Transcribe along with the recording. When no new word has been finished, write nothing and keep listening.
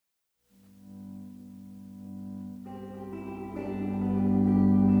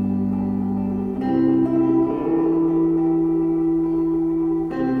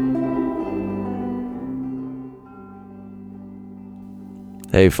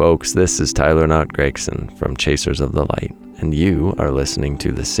Hey folks, this is Knott Gregson from Chasers of the Light, and you are listening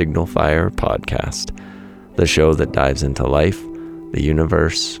to the Signal Fire podcast, the show that dives into life, the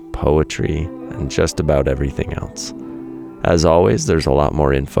universe, poetry, and just about everything else. As always, there's a lot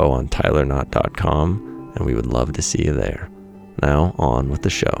more info on tylerknott.com, and we would love to see you there. Now, on with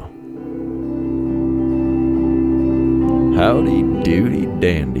the show. Howdy doody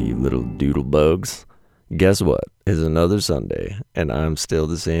dandy, you little doodle bugs. Guess what? It's another Sunday, and I'm still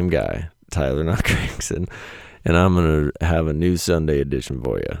the same guy, Knott Gregson, and I'm going to have a new Sunday edition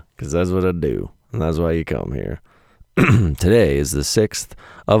for you, because that's what I do, and that's why you come here. Today is the 6th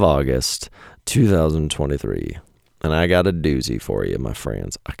of August, 2023, and I got a doozy for you, my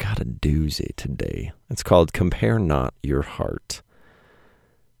friends. I got a doozy today. It's called Compare Not Your Heart,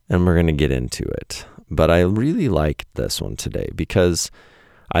 and we're going to get into it. But I really like this one today because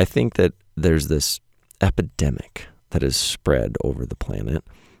I think that there's this epidemic that is spread over the planet,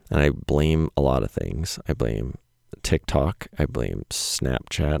 and I blame a lot of things. I blame TikTok, I blame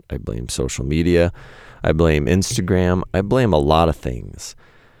Snapchat, I blame social media, I blame Instagram, I blame a lot of things.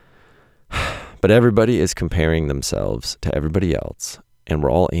 But everybody is comparing themselves to everybody else, and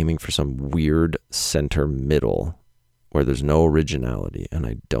we're all aiming for some weird center middle where there's no originality, and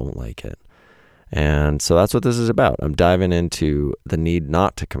I don't like it. And so that's what this is about. I'm diving into the need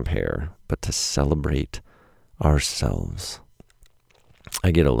not to compare, but to celebrate ourselves.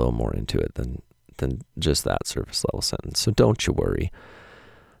 I get a little more into it than just that surface level sentence, so don't you worry.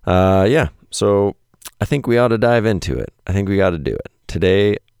 So I think we ought to dive into it. I think we got to do it.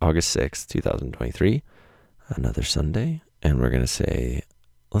 Today, August 6th, 2023, another Sunday, and we're going to say,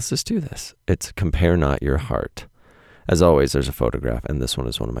 let's just do this. It's Compare Not Your Heart. As always, there's a photograph, and this one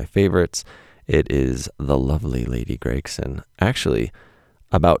is one of my favorites. It is the lovely Lady Gregson. Actually,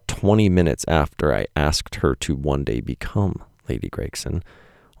 about 20 minutes after I asked her to one day become Lady Gregson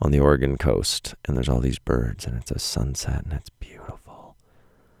on the Oregon coast, and there's all these birds, and it's a sunset, and it's beautiful.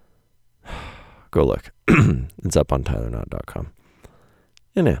 Go look. It's up on tylerknott.com.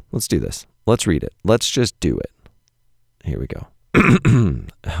 And yeah, let's do this. Let's read it. Let's just do it. Here we go.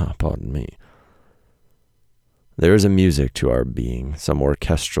 Pardon me. There is a music to our being, some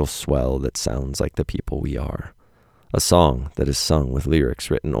orchestral swell that sounds like the people we are. A song that is sung with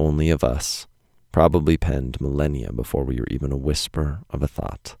lyrics written only of us, probably penned millennia before we were even a whisper of a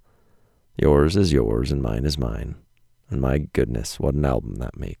thought. Yours is yours and mine is mine. And my goodness, what an album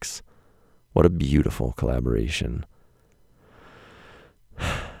that makes. What a beautiful collaboration.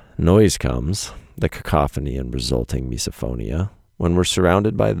 Noise comes, the cacophony and resulting misophonia, when we're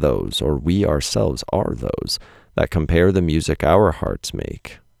surrounded by those, or we ourselves are those, that compare the music our hearts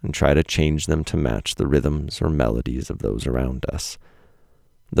make and try to change them to match the rhythms or melodies of those around us.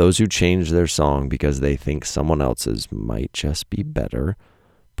 Those who change their song because they think someone else's might just be better,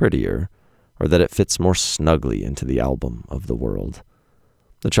 prettier, or that it fits more snugly into the album of the world.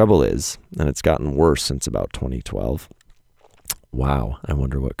 The trouble is, and it's gotten worse since about 2012. Wow, I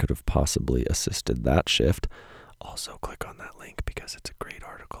wonder what could have possibly assisted that shift. Also click on that link because it's a great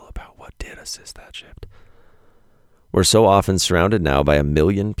article about what did assist that shift. We're so often surrounded now by a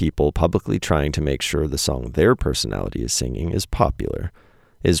million people publicly trying to make sure the song their personality is singing is popular,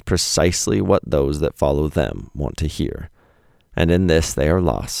 is precisely what those that follow them want to hear. And in this they are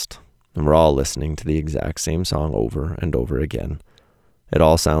lost, and we're all listening to the exact same song over and over again. It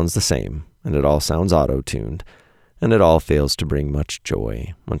all sounds the same, and it all sounds auto-tuned, and it all fails to bring much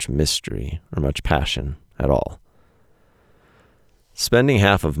joy, much mystery, or much passion at all. Spending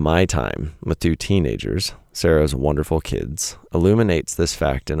half of my time with two teenagers, Sarah's wonderful kids, illuminates this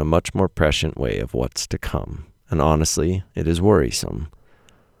fact in a much more prescient way of what's to come, and honestly, it is worrisome.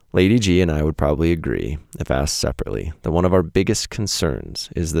 Lady G and I would probably agree, if asked separately, that one of our biggest concerns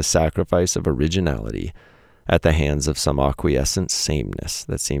is the sacrifice of originality at the hands of some acquiescent sameness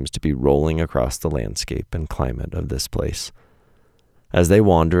that seems to be rolling across the landscape and climate of this place. As they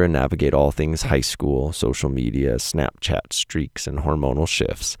wander and navigate all things high school, social media, Snapchat streaks, and hormonal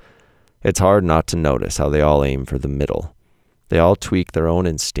shifts, it's hard not to notice how they all aim for the middle. They all tweak their own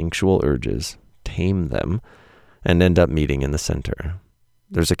instinctual urges, tame them, and end up meeting in the center.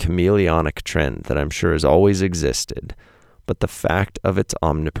 There's a chameleonic trend that I'm sure has always existed, but the fact of its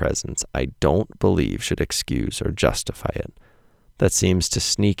omnipresence I don't believe should excuse or justify it. That seems to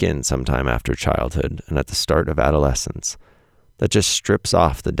sneak in sometime after childhood and at the start of adolescence. That just strips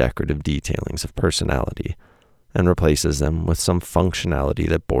off the decorative detailings of personality and replaces them with some functionality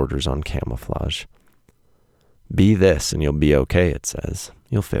that borders on camouflage. Be this and you'll be okay, it says.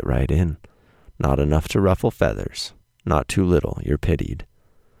 You'll fit right in. Not enough to ruffle feathers. Not too little, you're pitied.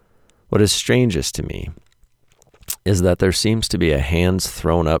 What is strangest to me is that there seems to be a hands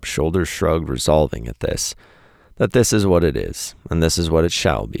thrown up, shoulders shrugged resolving at this, that this is what it is, and this is what it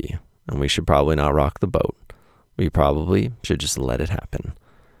shall be, and we should probably not rock the boat. We probably should just let it happen.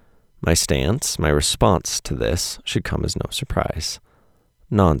 My stance, my response to this should come as no surprise.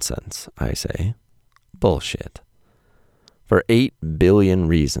 Nonsense, I say. Bullshit. For 8 billion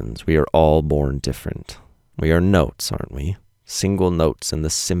reasons, we are all born different. We are notes, aren't we? Single notes in the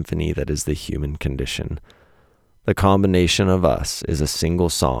symphony that is the human condition. The combination of us is a single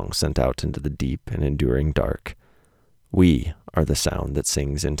song sent out into the deep and enduring dark. We are the sound that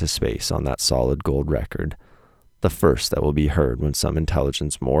sings into space on that solid gold record, the first that will be heard when some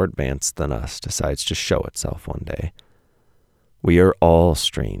intelligence more advanced than us decides to show itself one day. We are all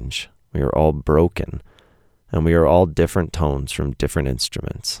strange, we are all broken, and we are all different tones from different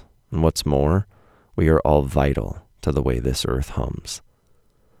instruments. And what's more, we are all vital to the way this earth hums.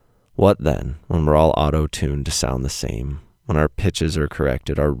 What then, when we're all auto-tuned to sound the same, when our pitches are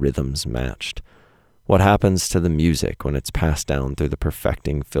corrected, our rhythms matched? What happens to the music when it's passed down through the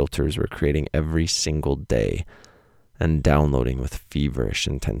perfecting filters we're creating every single day and downloading with feverish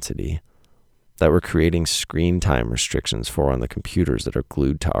intensity, that we're creating screen time restrictions for on the computers that are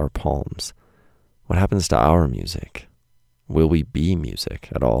glued to our palms? What happens to our music? Will we be music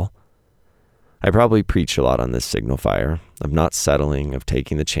at all? I probably preach a lot on this signal fire, of not settling, of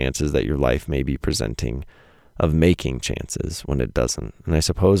taking the chances that your life may be presenting, of making chances when it doesn't. And I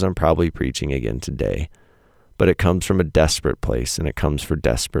suppose I'm probably preaching again today, but it comes from a desperate place and it comes for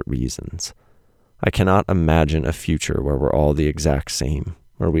desperate reasons. I cannot imagine a future where we're all the exact same,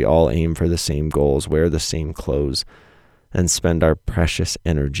 where we all aim for the same goals, wear the same clothes, and spend our precious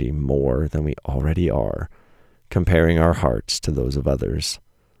energy more than we already are, comparing our hearts to those of others.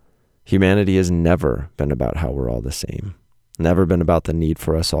 Humanity has never been about how we're all the same, never been about the need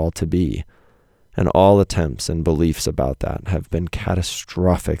for us all to be, and all attempts and beliefs about that have been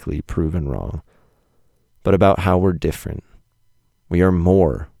catastrophically proven wrong, but about how we're different. We are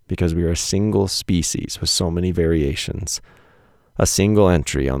more because we are a single species with so many variations, a single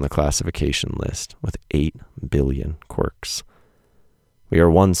entry on the classification list with 8 billion quirks. We are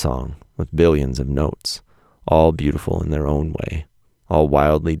one song with billions of notes, all beautiful in their own way, all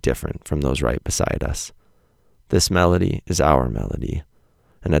wildly different from those right beside us. This melody is our melody,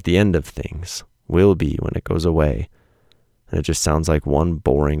 and at the end of things, will be when it goes away, and it just sounds like one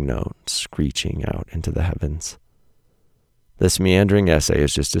boring note screeching out into the heavens. This meandering essay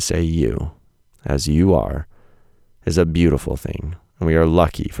is just to say you, as you are, is a beautiful thing, and we are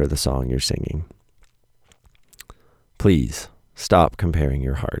lucky for the song you're singing. Please stop comparing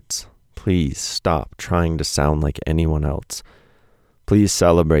your hearts. Please stop trying to sound like anyone else. Please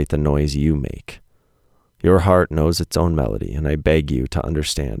celebrate the noise you make. Your heart knows its own melody, and I beg you to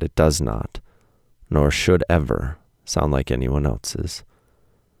understand it does not, nor should ever, sound like anyone else's.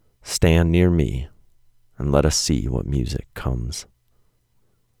 Stand near me, and let us see what music comes.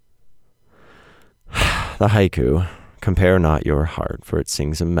 The haiku, compare not your heart, for it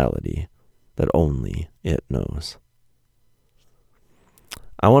sings a melody that only it knows.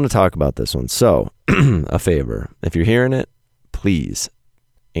 I want to talk about this one. So, a favor, if you're hearing it, please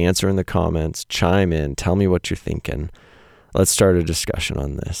answer in the comments, chime in, tell me what you're thinking. Let's start a discussion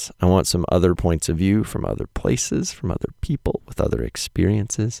on this. I want some other points of view from other places, from other people with other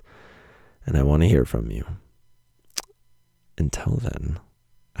experiences, and I want to hear from you. Until then,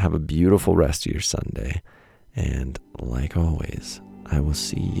 have a beautiful rest of your Sunday, and like always, I will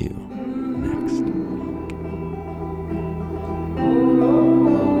see you next week.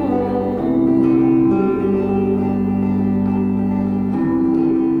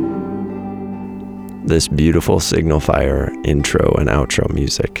 This beautiful Signal Fire intro and outro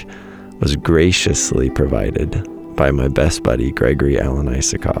music was graciously provided by my best buddy, Gregory Alan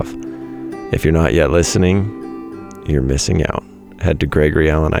Isakov. If you're not yet listening, you're missing out. Head to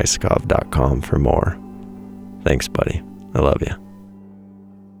GregoryAlanIsakov.com for more. Thanks, buddy. I love you.